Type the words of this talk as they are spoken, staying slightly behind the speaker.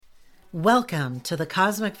Welcome to the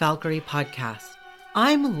Cosmic Valkyrie podcast.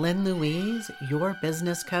 I'm Lynn Louise, your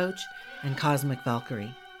business coach and Cosmic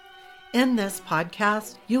Valkyrie. In this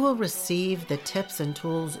podcast, you will receive the tips and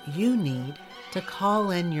tools you need to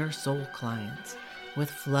call in your soul clients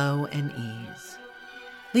with flow and ease.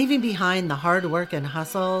 Leaving behind the hard work and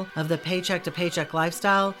hustle of the paycheck to paycheck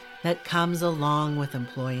lifestyle that comes along with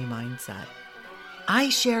employee mindset. I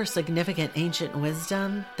share significant ancient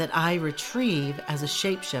wisdom that I retrieve as a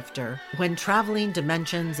shapeshifter when traveling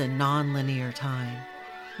dimensions in non-linear time.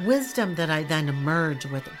 Wisdom that I then merge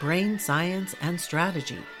with brain science and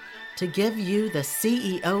strategy to give you the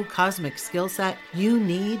CEO cosmic skill set you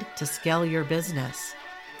need to scale your business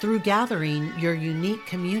through gathering your unique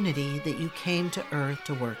community that you came to Earth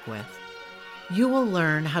to work with. You will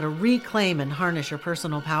learn how to reclaim and harness your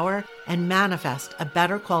personal power and manifest a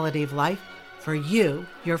better quality of life for you,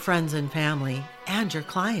 your friends and family, and your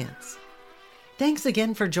clients. Thanks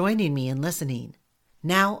again for joining me and listening.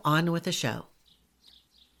 Now on with the show.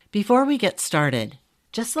 Before we get started,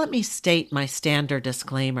 just let me state my standard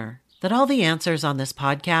disclaimer that all the answers on this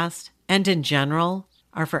podcast and in general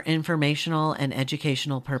are for informational and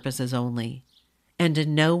educational purposes only, and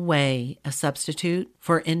in no way a substitute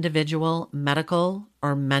for individual medical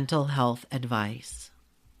or mental health advice.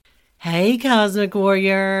 Hey, Cosmic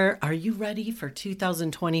Warrior, are you ready for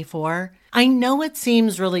 2024? I know it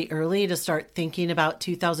seems really early to start thinking about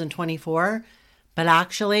 2024, but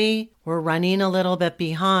actually, we're running a little bit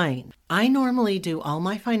behind. I normally do all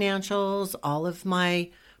my financials, all of my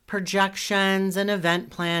projections and event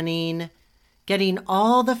planning, getting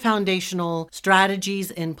all the foundational strategies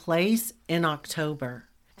in place in October.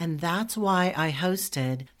 And that's why I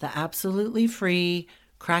hosted the absolutely free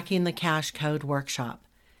Cracking the Cash Code workshop.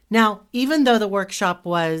 Now, even though the workshop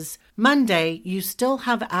was Monday, you still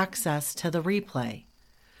have access to the replay.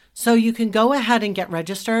 So you can go ahead and get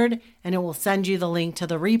registered, and it will send you the link to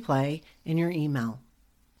the replay in your email.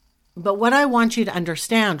 But what I want you to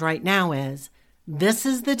understand right now is this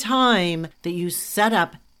is the time that you set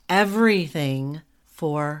up everything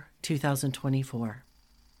for 2024.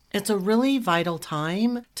 It's a really vital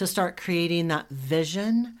time to start creating that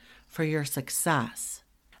vision for your success.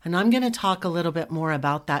 And I'm going to talk a little bit more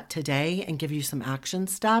about that today and give you some action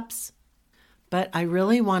steps. But I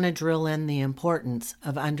really want to drill in the importance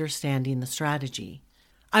of understanding the strategy.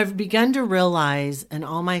 I've begun to realize in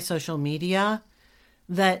all my social media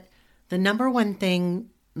that the number one thing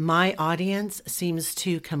my audience seems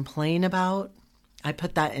to complain about, I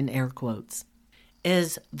put that in air quotes,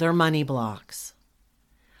 is their money blocks.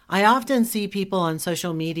 I often see people on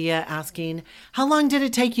social media asking, how long did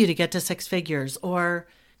it take you to get to six figures? Or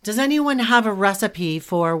does anyone have a recipe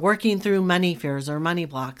for working through money fears or money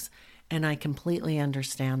blocks? And I completely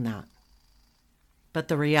understand that. But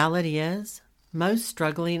the reality is, most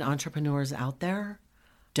struggling entrepreneurs out there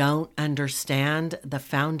don't understand the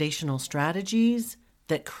foundational strategies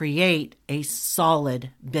that create a solid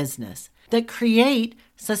business, that create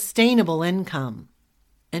sustainable income.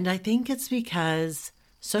 And I think it's because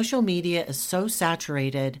social media is so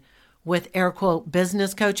saturated with air quote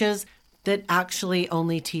business coaches that actually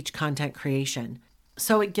only teach content creation.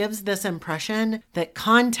 So it gives this impression that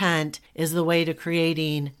content is the way to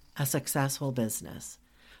creating a successful business.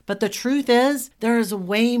 But the truth is, there is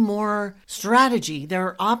way more strategy. There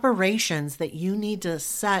are operations that you need to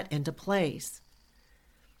set into place.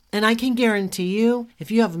 And I can guarantee you,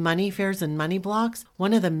 if you have money fears and money blocks,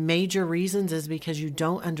 one of the major reasons is because you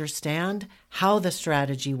don't understand how the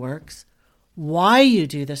strategy works, why you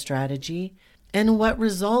do the strategy, and what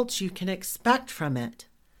results you can expect from it.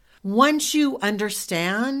 Once you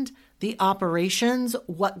understand the operations,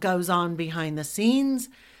 what goes on behind the scenes,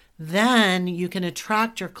 then you can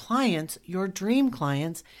attract your clients, your dream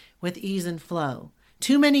clients, with ease and flow.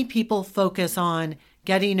 Too many people focus on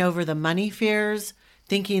getting over the money fears,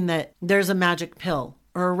 thinking that there's a magic pill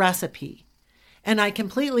or a recipe. And I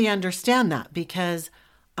completely understand that because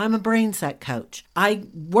I'm a brain set coach. I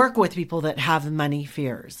work with people that have money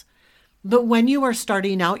fears. But when you are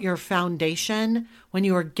starting out your foundation, when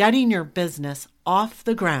you are getting your business off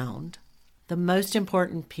the ground, the most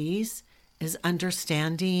important piece is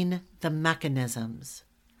understanding the mechanisms,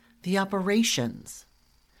 the operations.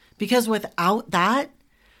 Because without that,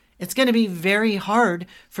 it's going to be very hard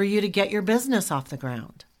for you to get your business off the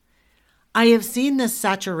ground. I have seen this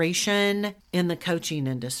saturation in the coaching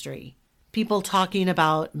industry, people talking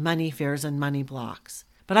about money fears and money blocks.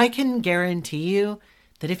 But I can guarantee you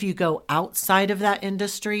that if you go outside of that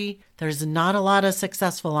industry, there's not a lot of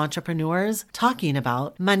successful entrepreneurs talking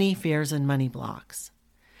about money fears and money blocks.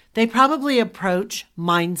 They probably approach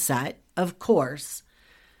mindset, of course,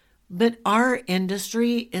 But our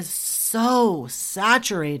industry is so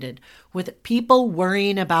saturated with people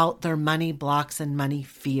worrying about their money blocks and money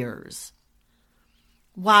fears.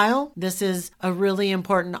 While this is a really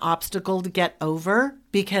important obstacle to get over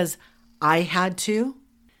because I had to,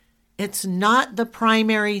 it's not the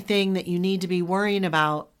primary thing that you need to be worrying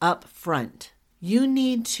about up front. You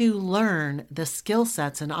need to learn the skill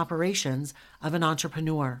sets and operations of an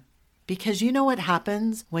entrepreneur, because you know what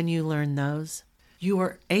happens when you learn those? You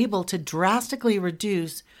are able to drastically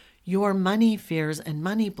reduce your money fears and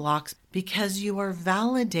money blocks because you are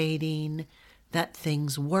validating that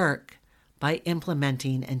things work by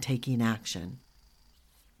implementing and taking action.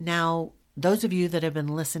 Now, those of you that have been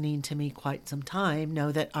listening to me quite some time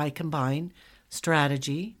know that I combine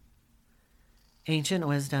strategy, ancient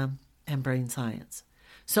wisdom, and brain science.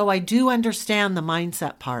 So I do understand the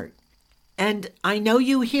mindset part. And I know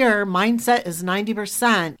you hear mindset is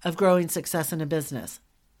 90% of growing success in a business.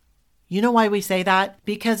 You know why we say that?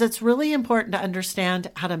 Because it's really important to understand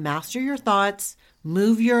how to master your thoughts,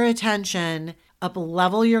 move your attention,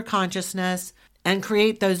 up-level your consciousness, and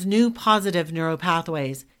create those new positive neural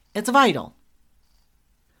pathways. It's vital.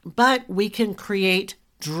 But we can create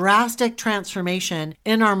drastic transformation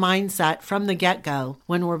in our mindset from the get-go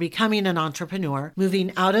when we're becoming an entrepreneur,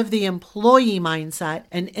 moving out of the employee mindset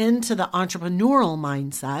and into the entrepreneurial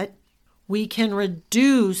mindset. We can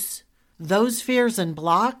reduce those fears and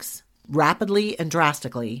blocks rapidly and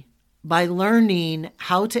drastically by learning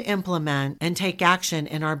how to implement and take action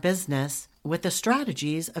in our business with the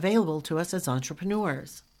strategies available to us as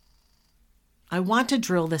entrepreneurs. I want to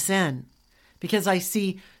drill this in because I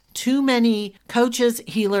see too many coaches,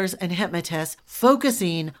 healers, and hypnotists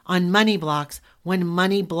focusing on money blocks when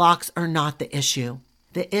money blocks are not the issue.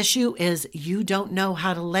 The issue is you don't know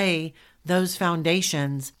how to lay those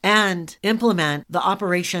foundations and implement the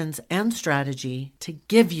operations and strategy to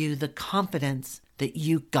give you the confidence that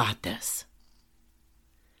you got this.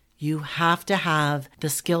 You have to have the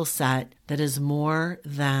skill set that is more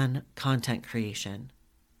than content creation.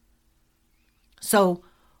 So,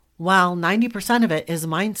 while 90% of it is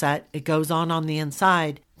mindset, it goes on the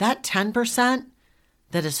inside, that 10%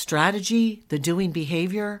 that is strategy, the doing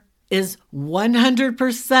behavior, is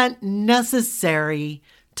 100% necessary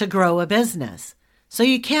to grow a business. So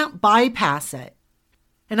you can't bypass it.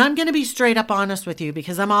 And I'm going to be straight up honest with you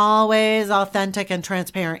because I'm always authentic and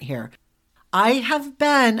transparent here. I have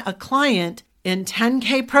been a client in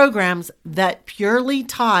 10K programs that purely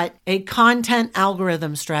taught a content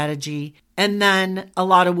algorithm strategy and then a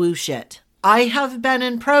lot of woo shit. I have been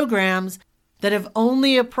in programs that have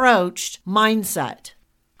only approached mindset.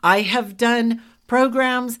 I have done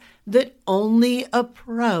programs that only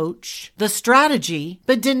approach the strategy,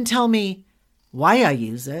 but didn't tell me why I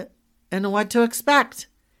use it and what to expect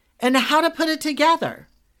and how to put it together.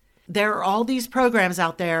 There are all these programs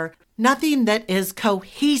out there, nothing that is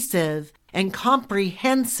cohesive and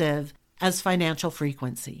comprehensive as Financial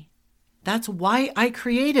Frequency. That's why I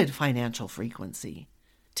created Financial Frequency,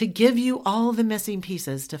 to give you all the missing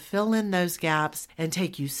pieces to fill in those gaps and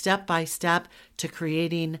take you step by step to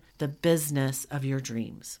creating the business of your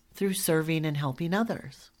dreams through serving and helping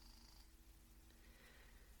others.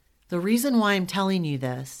 The reason why I'm telling you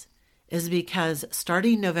this is because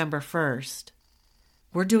starting November 1st,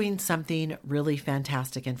 we're doing something really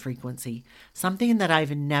fantastic in Frequency, something that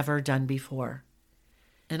I've never done before.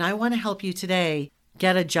 And I want to help you today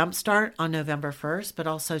get a jump start on November 1st, but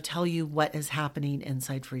also tell you what is happening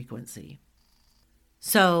inside Frequency.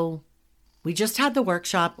 So we just had the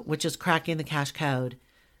workshop, which is Cracking the Cash Code.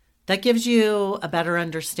 That gives you a better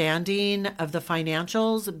understanding of the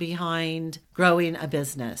financials behind growing a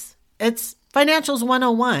business. It's Financials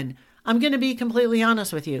 101. I'm going to be completely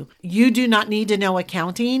honest with you. You do not need to know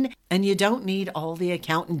accounting, and you don't need all the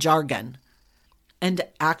accountant jargon. And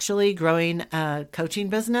actually growing a coaching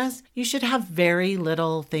business, you should have very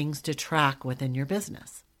little things to track within your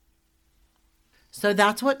business. So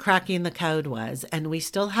that's what Cracking the Code was. And we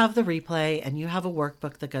still have the replay, and you have a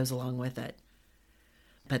workbook that goes along with it.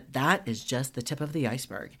 But that is just the tip of the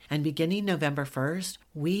iceberg. And beginning November 1st,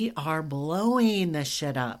 we are blowing this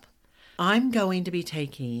shit up. I'm going to be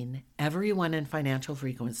taking everyone in Financial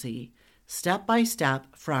Frequency step by step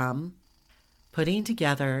from putting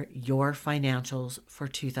together your financials for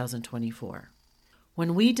 2024.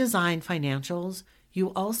 When we design financials,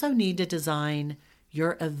 you also need to design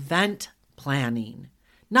your event planning.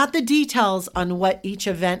 Not the details on what each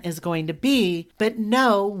event is going to be, but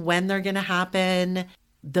know when they're going to happen,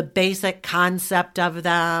 the basic concept of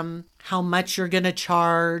them, how much you're going to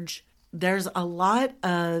charge. There's a lot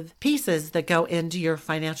of pieces that go into your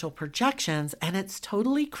financial projections, and it's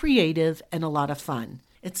totally creative and a lot of fun.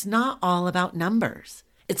 It's not all about numbers.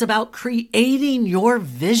 It's about creating your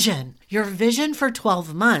vision for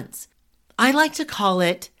 12 months. I like to call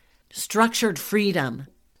it structured freedom.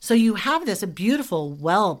 So you have this beautiful,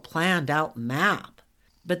 well planned out map,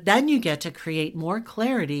 but then you get to create more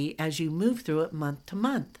clarity as you move through it month to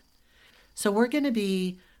month. So we're going to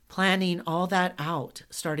be planning all that out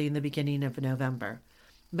starting the beginning of November.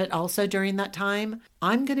 But also during that time,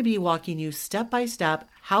 I'm going to be walking you step by step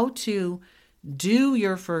how to do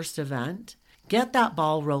your first event, get that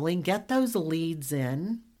ball rolling, get those leads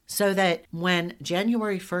in so that when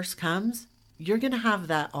January 1st comes, you're going to have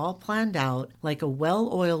that all planned out like a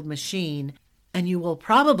well-oiled machine, and you will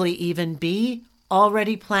probably even be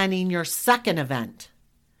already planning your second event.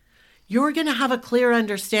 You're going to have a clear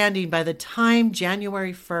understanding by the time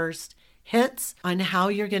January 1st hits on how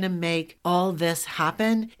you're going to make all this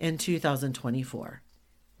happen in 2024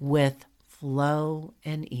 with flow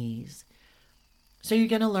and ease. So you're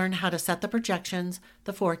going to learn how to set the projections,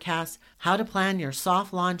 the forecasts, how to plan your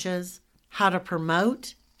soft launches, how to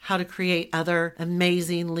promote, how to create other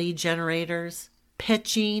amazing lead generators,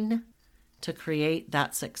 pitching to create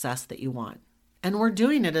that success that you want. And we're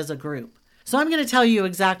doing it as a group. So I'm going to tell you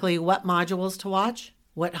exactly what modules to watch,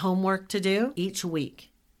 what homework to do each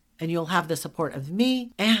week. And you'll have the support of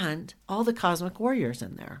me and all the Cosmic Warriors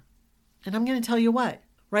in there. And I'm going to tell you what.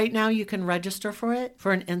 Right now, you can register for it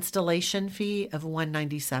for an installation fee of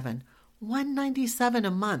 $197. $197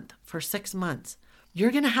 a month for 6 months.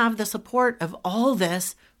 You're going to have the support of all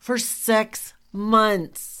this for 6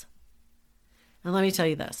 months. And let me tell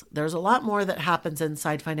you this. There's a lot more that happens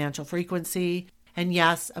inside Financial Frequency. And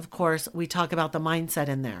yes, of course, we talk about the mindset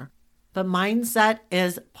in there. But mindset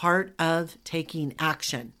is part of taking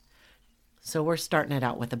action. So we're starting it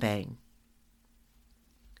out with a bang.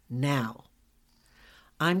 Now,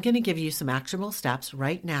 I'm going to give you some actionable steps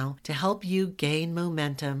right now to help you gain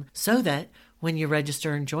momentum so that when you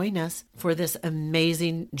register and join us for this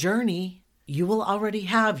amazing journey, you will already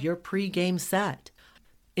have your pre-game set.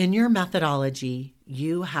 In your methodology,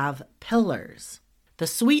 you have pillars. The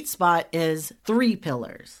sweet spot is 3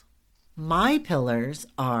 pillars. My pillars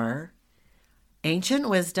are ancient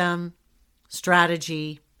wisdom,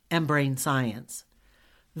 strategy, and brain science.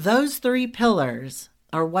 Those 3 pillars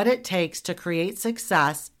are what it takes to create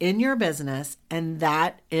success in your business, and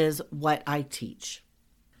that is what I teach.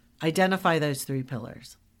 Identify those 3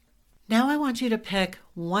 pillars. Now I want you to pick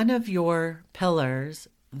one of your pillars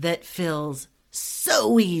that feels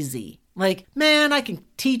so easy. Like, man, I can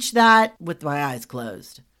teach that with my eyes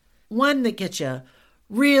closed. One that gets you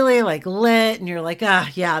really lit and you're like,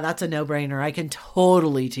 yeah, that's a no-brainer. I can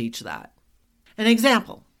totally teach that. An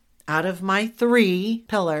example, out of my 3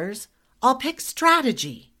 pillars, I'll pick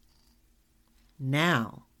strategy.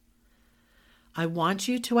 Now, I want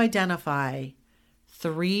you to identify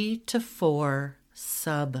 3 to 4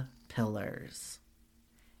 sub-pillars.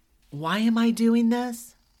 Why am I doing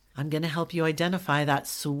this? I'm going to help you identify that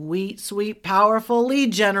sweet, sweet, powerful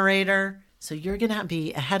lead generator. So you're going to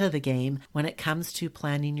be ahead of the game when it comes to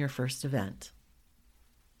planning your first event.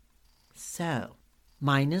 So,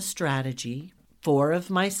 mine is strategy. 4 of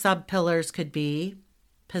my sub-pillars could be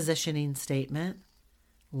positioning statement,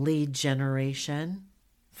 lead generation,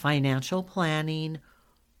 financial planning,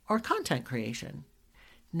 or content creation.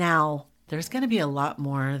 Now, there's going to be a lot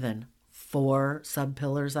more than 4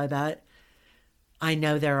 sub-pillars, I bet. I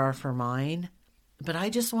know there are for mine, but I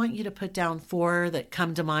just want you to put down 4 that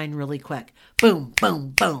come to mind really quick. Boom,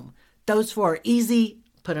 boom, boom. Those 4 are easy.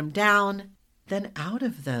 Put them down. Then out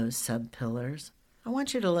of those sub-pillars, I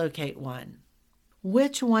want you to locate one.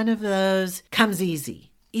 Which one of those comes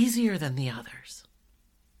easy? Easier than the others.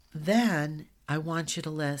 Then I want you to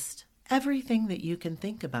list everything that you can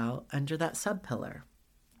think about under that sub-pillar.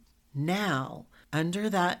 Now, under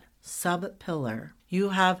that sub-pillar, you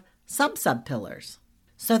have sub-sub-pillars.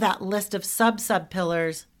 So that list of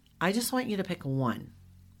sub-sub-pillars, I just want you to pick one.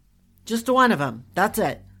 Just one of them. That's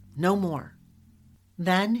it. No more.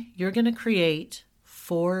 Then you're going to create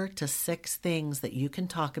 4 to 6 things that you can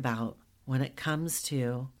talk about when it comes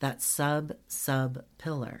to that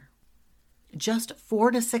sub-sub-pillar. Just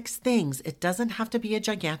 4 to 6 things. It doesn't have to be a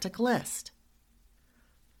gigantic list.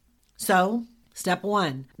 So, step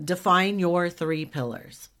 1, define your 3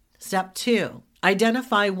 pillars. Step 2,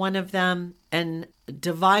 identify one of them and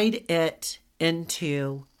divide it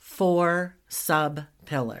into 4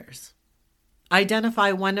 sub-pillars.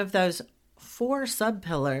 Identify one of those 4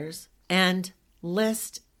 sub-pillars and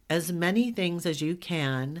list as many things as you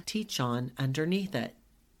can teach on underneath it.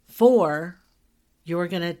 4, you're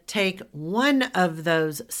going to take one of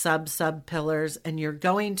those sub-pillars and you're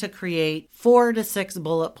going to create 4 to 6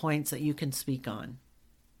 bullet points that you can speak on.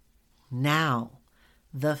 now.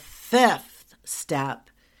 The fifth step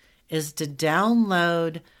is to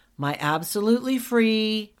download my absolutely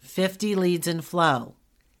free 50 Leads in Flow.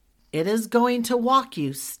 It is going to walk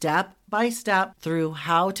you step by step through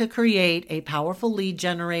how to create a powerful lead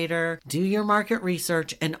generator, do your market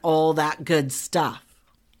research, and all that good stuff.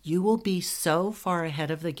 You will be so far ahead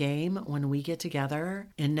of the game when we get together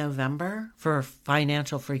in November for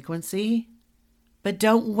Financial Frequency. But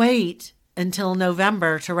don't wait until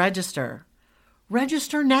November to register.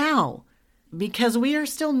 Register now, because we are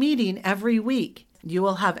still meeting every week. You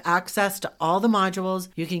will have access to all the modules.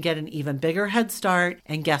 You can get an even bigger head start.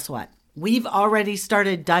 And guess what? We've already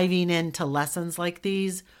started diving into lessons like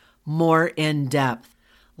these more in depth.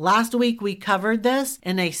 Last week, we covered this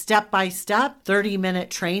in a step-by-step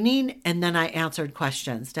 30-minute training, and then I answered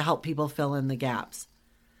questions to help people fill in the gaps.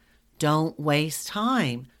 Don't waste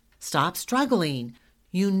time. Stop struggling.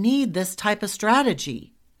 You need this type of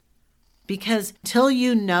strategy. Because till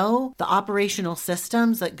you know the operational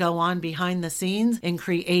systems that go on behind the scenes in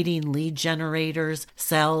creating lead generators,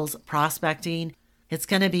 sales, prospecting, it's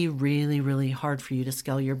going to be really, really hard for you to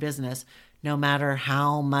scale your business, no matter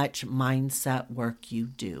how much mindset work you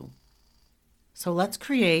do. So let's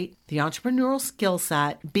create the entrepreneurial skill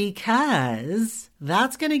set, because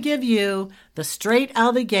that's going to give you the straight out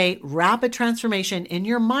of the gate rapid transformation in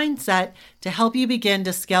your mindset to help you begin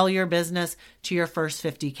to scale your business to your first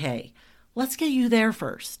 50K. Let's get you there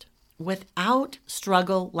first without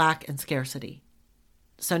struggle, lack, and scarcity.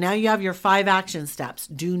 So now you have your 5 action steps.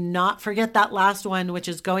 Do not forget that last one, which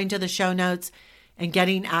is going to the show notes and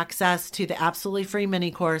getting access to the absolutely free mini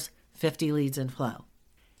course, 50 Leads in Flow.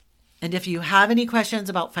 And if you have any questions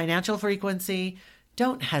about Financial Frequency,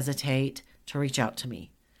 don't hesitate to reach out to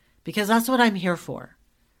me, because that's what I'm here for.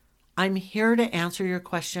 I'm here to answer your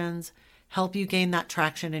questions, help you gain that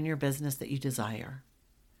traction in your business that you desire.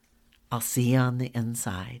 I'll see you on the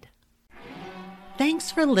inside.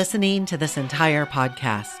 Thanks for listening to this entire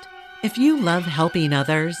podcast. If you love helping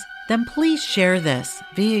others, then please share this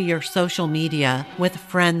via your social media with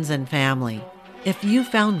friends and family. If you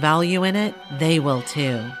found value in it, they will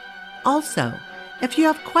too. Also, if you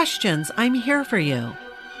have questions, I'm here for you.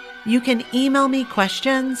 You can email me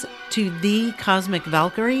questions to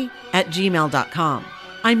thecosmicvalkyrie@gmail.com.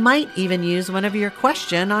 I might even use one of your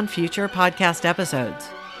questions on future podcast episodes.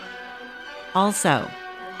 Also,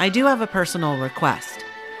 I do have a personal request.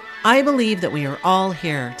 I believe that we are all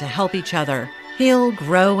here to help each other heal,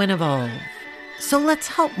 grow, and evolve. So let's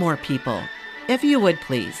help more people. If you would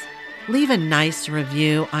please, leave a nice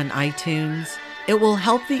review on iTunes. It will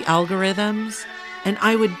help the algorithms, and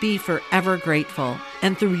I would be forever grateful.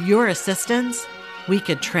 And through your assistance, we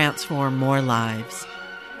could transform more lives.